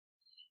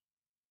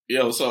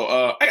Yo, so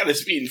I got a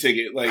speeding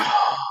ticket. Like,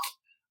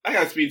 I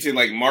got a speeding ticket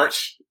like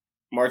March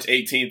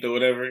 18th or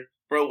whatever.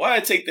 Bro, why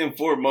it take them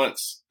 4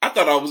 months? I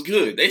thought I was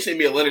good. They sent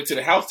me a letter to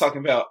the house talking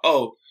about,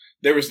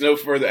 there was no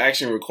further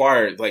action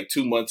required like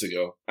 2 months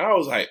ago. And I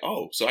was like,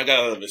 so I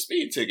got another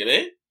speeding ticket,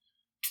 eh?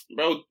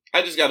 Bro,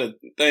 I just got a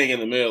thing in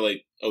the mail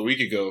like a week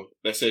ago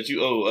that said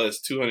you owe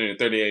us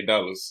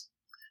 $238.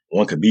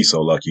 One could be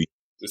so lucky.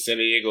 The San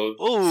Diego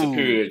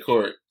Superior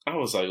Court. I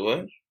was like,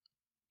 what?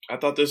 I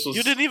thought this was...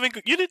 You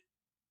didn't...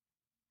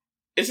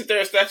 Isn't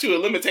there a statute of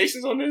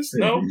limitations on this?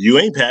 No? You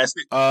ain't passed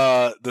it.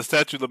 The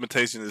statute of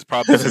limitations is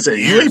probably...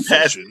 you ain't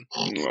passed it.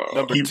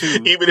 Number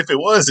 2. Even if it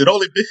was, it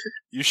only been...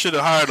 You should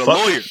have hired a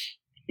lawyer.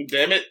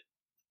 Damn it.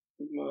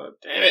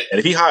 Damn it. And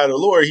if he hired a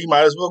lawyer, he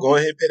might as well go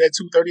ahead and pay that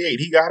 $238.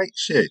 He got it?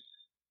 Shit.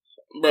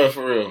 Bro,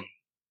 for real.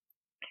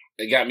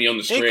 They got me on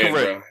the strand,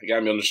 bro. They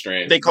got me on the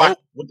strand.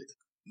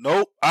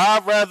 Nope.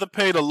 I'd rather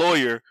pay the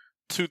lawyer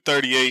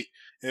 $238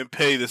 and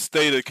pay the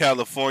state of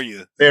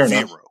California Fair $0.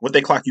 enough. What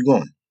they clock you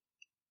going?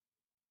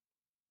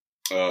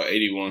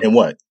 81. And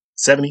what?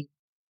 70?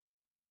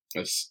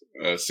 That's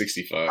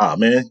 65. Ah,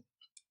 man.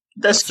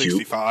 That's cute.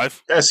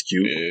 65. That's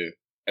cute. Yeah.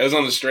 It was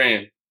on the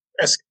strand.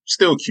 That's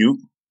still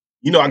cute.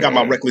 You know, I got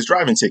my reckless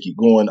driving ticket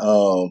going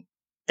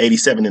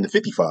 87 into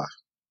 55.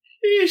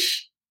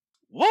 Eesh.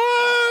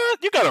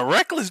 What? You got a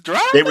reckless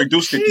drive? They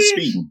reduced it to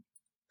speeding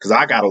because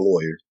I got a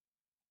lawyer.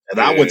 And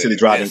I went to the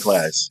driving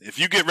class. If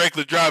you get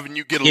reckless driving,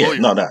 you get a lawyer.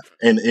 No.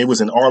 And it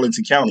was in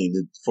Arlington County.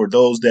 For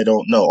those that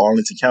don't know,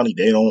 Arlington County,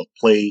 they don't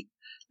play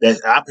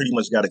that. I pretty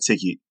much got a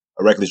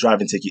reckless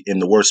driving ticket in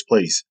the worst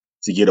place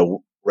to get a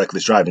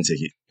reckless driving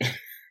ticket.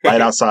 Right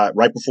outside,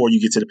 right before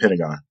you get to the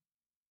Pentagon.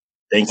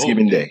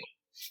 Thanksgiving Day.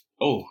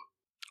 Oh.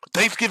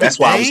 Thanksgiving That's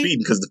why Day? I was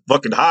speeding, because the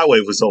fucking highway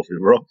was open,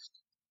 bro.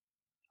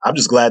 I'm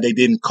just glad they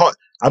didn't catch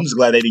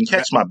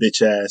my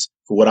bitch ass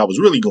for what I was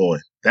really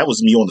going. That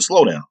was me on the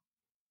slowdown.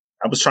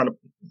 I was trying to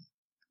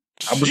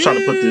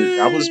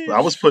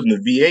putting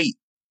the V8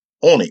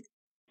 on it.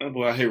 That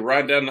boy out here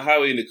riding down the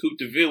highway in the Coupe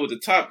de Ville with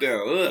the top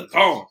down.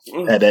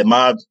 Had that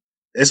mob.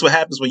 That's what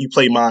happens when you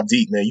play Mob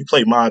Deep, man. You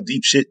play Mob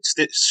Deep, shit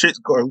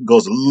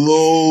goes a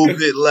little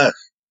bit left,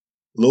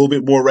 a little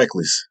bit more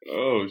reckless.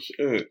 Oh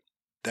shit!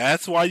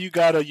 That's why you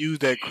gotta use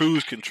that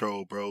cruise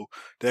control, bro.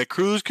 That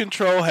cruise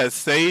control has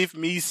saved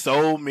me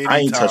so many times. I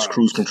ain't touched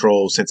cruise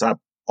control since I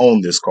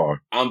owned this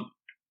car.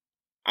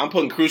 I'm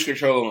putting cruise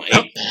control on 8.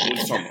 What you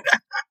talking about?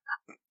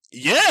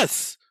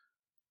 Yes,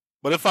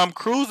 but if I'm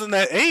cruising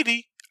at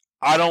 80,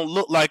 I don't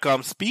look like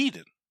I'm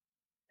speeding.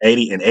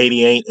 80 and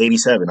 80 ain't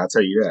 87. I'll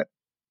tell you that.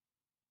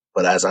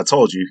 But as I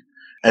told you,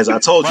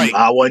 Right.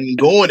 I wasn't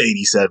going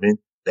 87.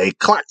 They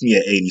clocked me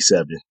at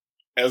 87.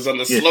 As on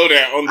the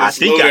slowdown. I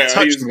think I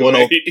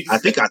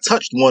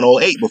touched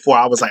 108 before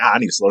I was like, I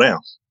need to slow down.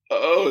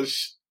 Oh,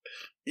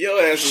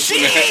 your ass is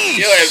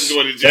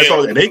going to jail. That's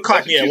all, and they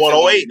clocked me at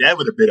 108. That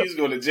would have been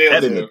going to jail.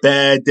 That been a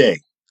bad day.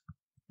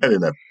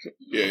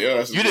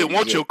 You didn't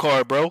want your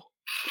car, bro.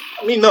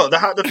 I mean, no, the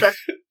fact.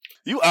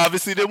 You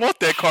obviously didn't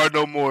want that car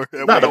no more.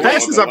 No, the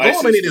fastest I've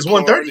gone in it is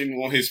 130. Didn't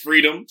want his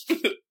freedom.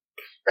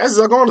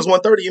 Fastest I've gone is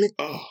 130 in it.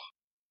 Oh.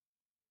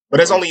 But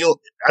that's only,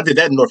 I did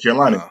that in North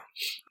Carolina.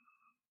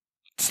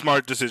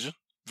 Smart decision.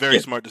 Very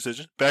smart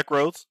decision. Back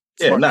roads.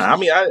 Yeah, I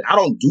mean, I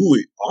don't do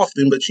it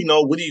often, but you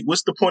know,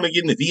 what's the point of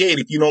getting the V8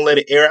 if you don't let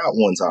it air out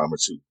one time or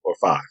 2 or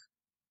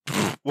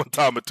 5? 1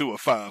 time or 2 or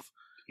 5.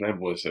 That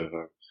boy said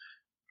that.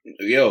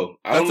 Yo,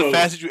 I don't know. That's the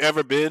fastest you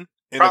ever been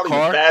in Probably a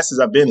car? the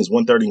fastest I've been is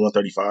 130,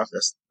 135.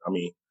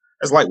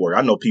 That's light work.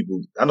 I know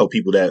people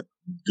that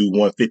do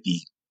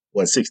 150,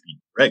 160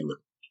 regular.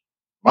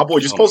 My boy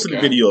just posted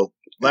a video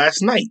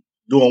last night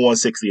doing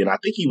 160, and I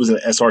think he was in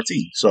an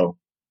SRT. So,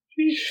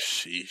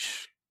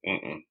 sheesh.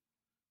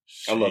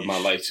 I love my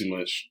life too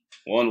much.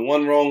 One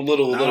wrong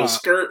little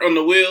skirt on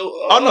the wheel.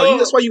 Oh no,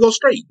 that's why you go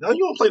straight. No, you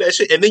don't play that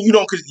shit. And then you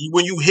don't, because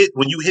when you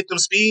hit them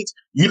speeds,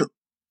 you don't.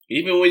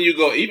 Even when you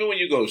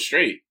go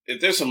straight, if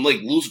there's some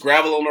like loose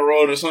gravel on the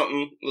road or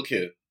something, look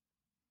here,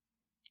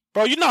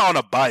 bro. You're not on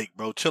a bike,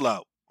 bro. Chill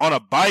out. On a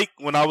bike,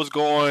 when I was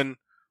going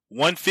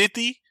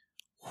 150,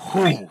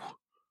 I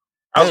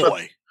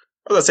was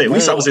gonna say, at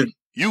least I was in.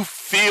 You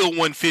feel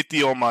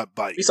 150 on my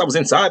bike. At least I was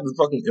inside the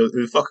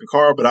fucking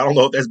car, but I don't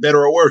know if that's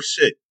better or worse.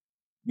 Shit,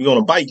 you on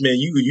a bike, man?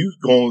 You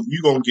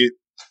gonna get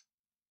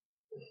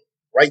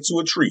right to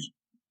a tree.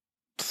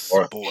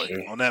 Or, boy,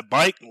 on that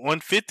bike,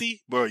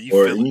 150, bro.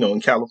 In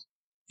California,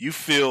 you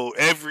feel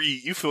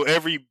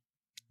every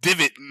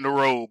divot in the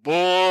road,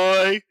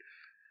 boy.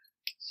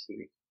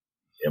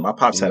 Yeah, my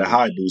pops had a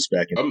high boost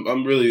back in.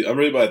 I'm really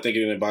about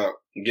thinking about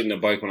getting a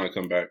bike when I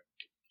come back.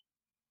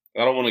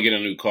 I don't want to get a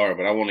new car,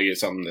 but I want to get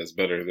something that's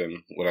better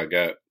than what I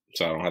got,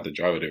 so I don't have to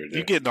drive it every day.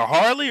 You getting a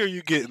Harley or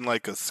you getting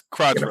like a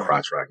crotch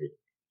rocket?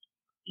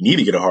 You need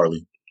to get a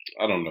Harley.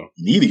 I don't know.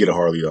 You need to get a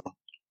Harley though.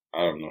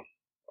 I don't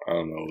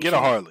know. Get a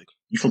Harley.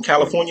 You from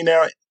California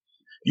now?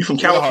 You from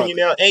California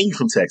now, and you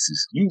from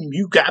Texas.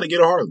 You got to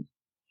get a Harley.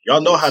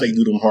 Y'all know how they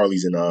do them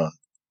Harleys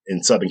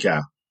in Southern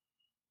Cal.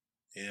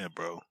 Yeah,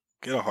 bro.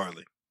 Get a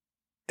Harley.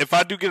 If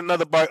I do get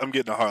another bike, I'm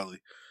getting a Harley.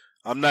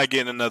 I'm not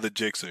getting another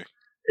Gixxer.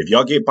 If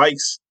y'all get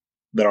bikes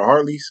that are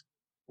Harleys,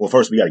 well,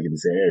 first we got to get in the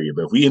same area.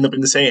 But if we end up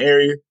in the same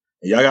area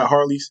and y'all got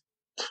Harleys,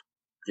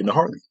 get in the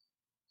Harley.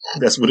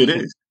 That's what it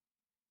is.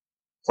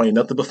 Playing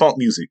nothing but funk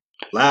music.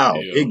 Loud,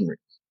 ignorant.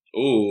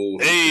 Ooh.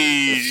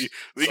 Hey,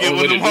 we get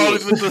one of them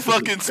Harleys with the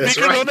fucking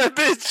speaker on that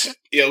bitch.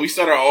 Yeah, we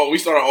start our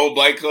own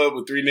black club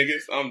with 3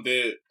 niggas. I'm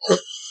dead.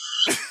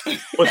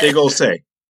 What they gonna say?